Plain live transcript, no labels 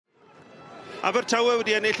Abertawe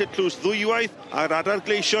wedi ennill y tlws ddwywaith a'r adar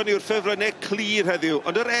gleision yw'r ffefrynnau clir heddiw,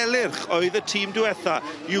 ond yr elyrch oedd y tîm diwetha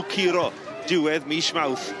yw curo diwedd mis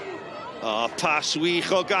Mawrth. Pas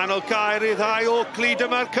wych o ganol Caerdydd, Oakley,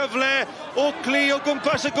 dyma'r cyfle. Oakley o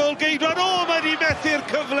gwmpas y gol geidwan. Mae wedi methu'r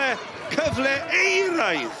cyfle. Cyfle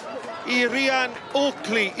eiraidd i Rhian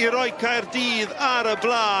Oakley i roi Caerdydd ar y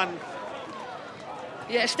blaen.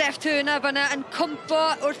 Steff Turner fanna yn cwmpo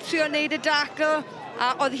wrth trio wneud y dacl,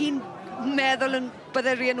 a oedd hi'n meddwl yn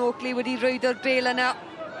bydde Rhian Oakley wedi rhoido'r bêl yna.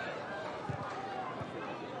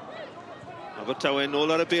 Abertawe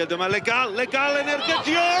nôl ar y bêl, dyma legal yn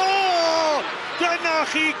ergydio! Dyna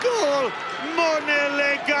chi gol! Mone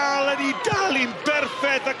legal yn ei dal i'n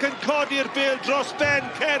berffeth ac yn codi'r bêl dros ben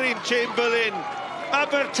Cerin Chamberlain.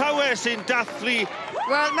 Abertawe sy'n dathlu.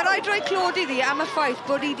 Wel, mae rhaid rhoi clod iddi am y ffaith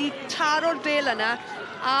bod hi wedi taro'r bêl yna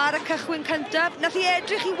ar y cychwyn cyntaf. Nath hi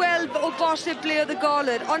edrych i weld o bosib ble oedd y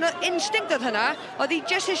golwr, ond instinct oedd hynna, oedd hi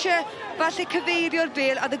jyst eisiau falle cyfeirio'r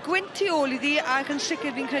bêl, a y gwynt tu ôl iddi, ac yn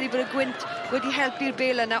sicr fi'n credu bod y gwynt wedi helpu'r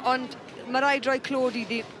bêl yna, ond mae rhaid rhoi clod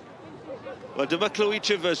iddi. Wel, dyma Chloe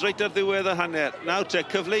Chivers, reit ar ddiwedd y hanner. Nawr te,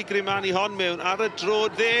 cyfle i grimanu hon mewn ar y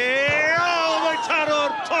drod dde. Mae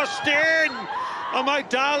taro'r postyn! Ond mae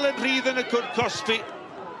dal yn rhydd yn y cwrt cosbi.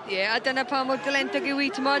 A dyna pa mor dalentog yw hi,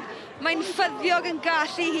 tymod. Mae'n ffyddiog yn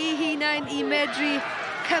gallu hi hunain i medru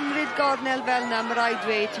cymryd gornel fel yna, mae rhaid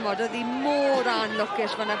dweud, tymod. Oedd hi mor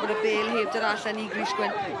anlwcus fanna bod y bêl heb dod allan i Grys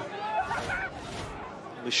Gwyn.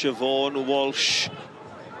 Mae Siobhan Walsh,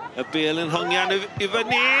 y bêl yn hongian i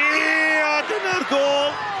fyny, a dyna'r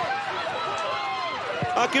gol.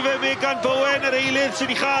 Ac i fe Megan Bowen, yr eilydd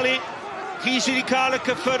sydd wedi chael hi. Hi sydd wedi cael y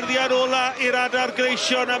cyffyrddiad ola i'r adar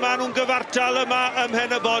gleision, a maen nhw'n gyfartal yma ym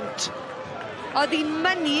Mhen y Bont. Oedd hi'n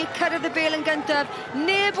mynnu cyrraedd y bêl yn gyntaf.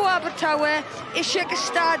 Neb o Abertawe eisiau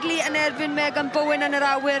gystadlu yn erbyn Megan Bowen yn yr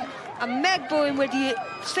awyr, a Meg Bowen wedi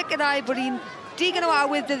sicrhau bod hi'n digon o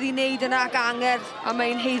awydd iddi wneud yna ac angerdd, a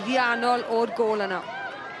mae'n heiddiannol o'r gol yna.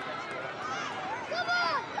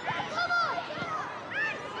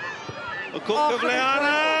 Y cwp gyfle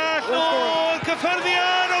arall,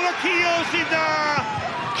 cyffyrddiad o Cio sy'n dda.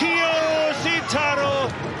 Cio sy'n taro.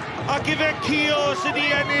 Ac i fe Cio sy'n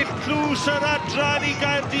ei ennill Tlws Yr Adran i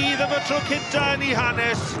Gaerdydd am y tro cynta yn ei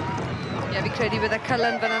hanes. Fi'n credu bydd y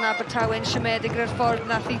Cylan fan Abertawe yn siomedig gyda'r ffordd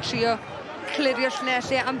nath i trio clirio'r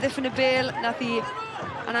llinellau am ddiffyn y bêl. Nath i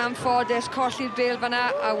yn anffodus colli'r bêl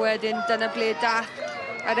fanna, a wedyn dyna ble dath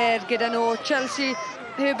yr gyda nhw. Chelsea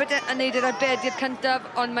Herbert yn neud yr arbediad cyntaf,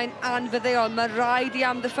 ond mae'n anfyddeuol. Mae rhaid i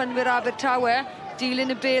amddiffynwyr Abertawe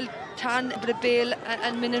dilyn y bêl tan bod y bêl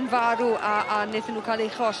yn mynd yn farw, a wnaethon nhw cael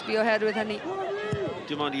eu chosbi oherwydd hynny.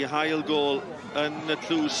 Dim ond i hael gol yn y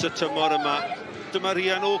tlws y tymor yma. Dyma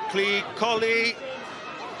Rhian Oakley, Colli.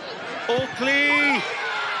 Oakley!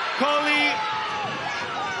 Colli!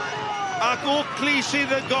 Ac Oakley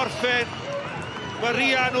sydd yn gorffen. Mae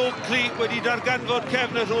Rhian Oakley wedi darganfod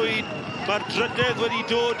cefn y rwyd. Mae'r drydedd wedi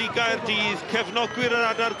dod i Gaerdydd, cefnogwyr yr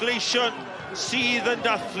adar gleision sydd yn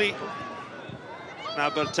dathlu.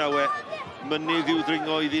 Abertawe, mynydd i'w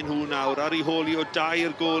ddringo iddyn nhw nawr, ar ei holi o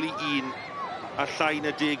 2 gol i 1, a llain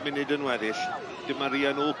y 10 munud yn weddill. Dyma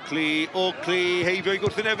Rhian Oakley, heibio i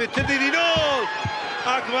gwrthynefyd, tynnu ni nôl!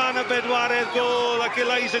 Ac mae yna bedwaredd gol, ac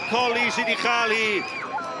Eliza Colli sydd wedi chael hi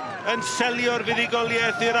yn selio'r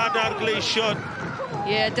fuddugoliaeth i'r adar gleision.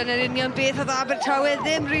 Dyna'r union beth oedd Abertawe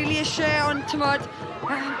ddim rili eisiau, ond tymod,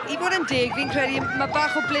 i fod yn deg, fi'n credu mae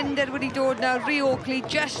bach o blinder wedi dod nawr. Rhi Oakley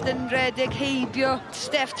just yn redig heibio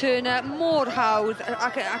Steff Turner, mor hawdd,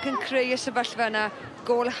 ac yn creu y sefyllfa yna,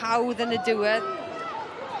 gol hawdd yn y diwedd.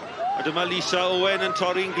 A dyma Lisa Owen yn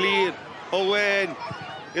torri'n glir. Owen,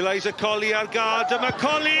 Eliza Colli ar gad, dyma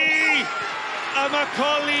Colli! A mae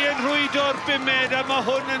Colli yn rhwydo'r bumed, a mae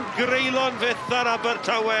hwn yn greulon fyth ar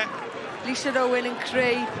Abertawe. Lisa Owen yn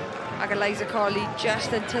creu, ac Eliza Colli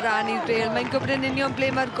just yn tyrannu'r bêl. Mae'n gwybod yn union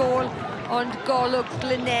ble mae'r gol, ond golwg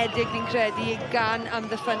blinedig fi'n credu gan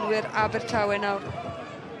amddiffynwyr Abertawe nawr.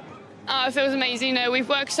 I thought it was amazing. You know, we've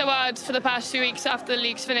worked so hard for the past 2 weeks after the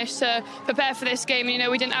league's finished to prepare for this game. You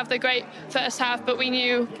know, we didn't have the great first half, but we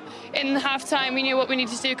knew in half-time, we knew what we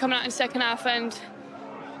needed to do coming out in the second half, and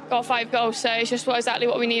got 5 goals, so it's just exactly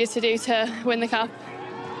what we needed to do to win the cup.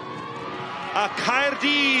 A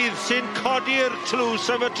Caerdydd sy'n codi'r tlws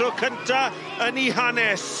am y tro cynta yn ei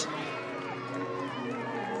hanes.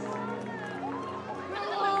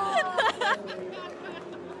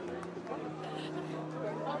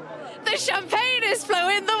 The champagne is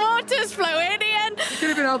flowing, the water's flowing, Ian. It could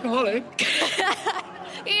have been alcoholic.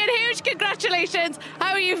 Ian, huge congratulations.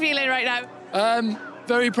 How are you feeling right now?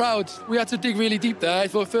 Very proud. We had to dig really deep there. I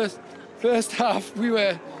thought first half we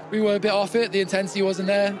were we were a bit off it, the intensity wasn't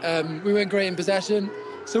there, we weren't great in possession.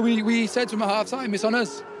 So we said to them at half-time, it's on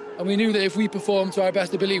us. And we knew that if we performed to our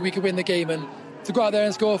best ability, we could win the game. And to go out there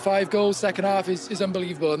and score 5 goals second half is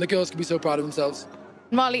unbelievable, and the girls can be so proud of themselves.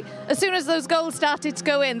 Molly, as soon as those goals started to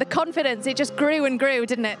go in, the confidence, it just grew and grew,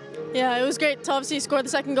 didn't it? Yeah, it was great to obviously score the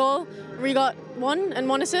second goal. We got 1 and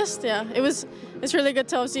 1 assist. Yeah, it's really good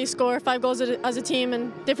to obviously score 5 goals as a team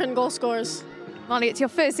and different goal scorers. Molly, it's your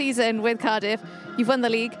first season with Cardiff. You've won the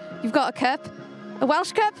league. You've got a cup. A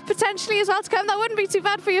Welsh Cup potentially as well to come. That wouldn't be too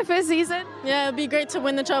bad for your first season. Yeah, it'd be great to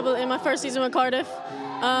win the treble in my first season with Cardiff.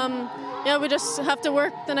 Yeah, we just have to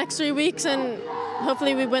work the next 3 weeks and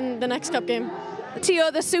hopefully we win the next cup game.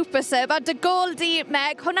 Tio, the super sub, a dy gol di,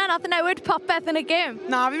 Meg, hwnna nath newid popeth yn y gêm.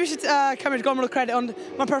 Na, fi eisiau cymryd gormod o credit, ond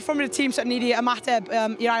mae'n perfformio'r tîm sy'n ni wedi ymateb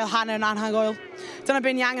i'r ail hanner yn anhygoel. Dyna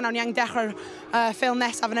beth ni angen nawr, ni angen dechrau'r ffil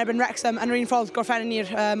nesaf yn erbyn Wrexham yn yr un ffordd gorffennu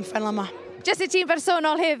ni'r ffenol yma. Jyst i tîm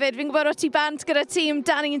bersonol hefyd, fi'n gwybod o ti bant gyda tîm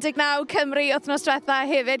Dan 19 Cymru wythnos diwetha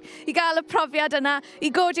hefyd, i gael y profiad yna, i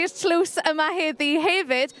godi'r tlws yma heddi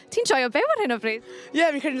hefyd. Ti'n joio byw ar hyn o bryd? Ie,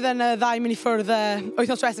 fi'n credu byddai'n dda i mynd i ffwrdd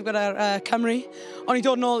wythnos diwethaf gyda'r Cymru. Ond i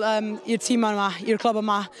dod nôl i'r tîm yma, i'r clwb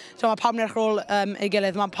yma, mae pawb yn edrych ar ôl ei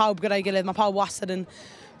gilydd, mae pawb gyda'i gilydd, mae pawb wastad yn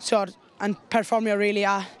perfformio really,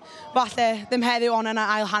 a falle ddim heddiw ond yn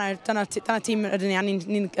ail hanner, dyna tîm ydyn ni, a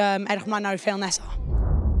ni'n edrych ymlaen nawr i'r ffeil nesaf.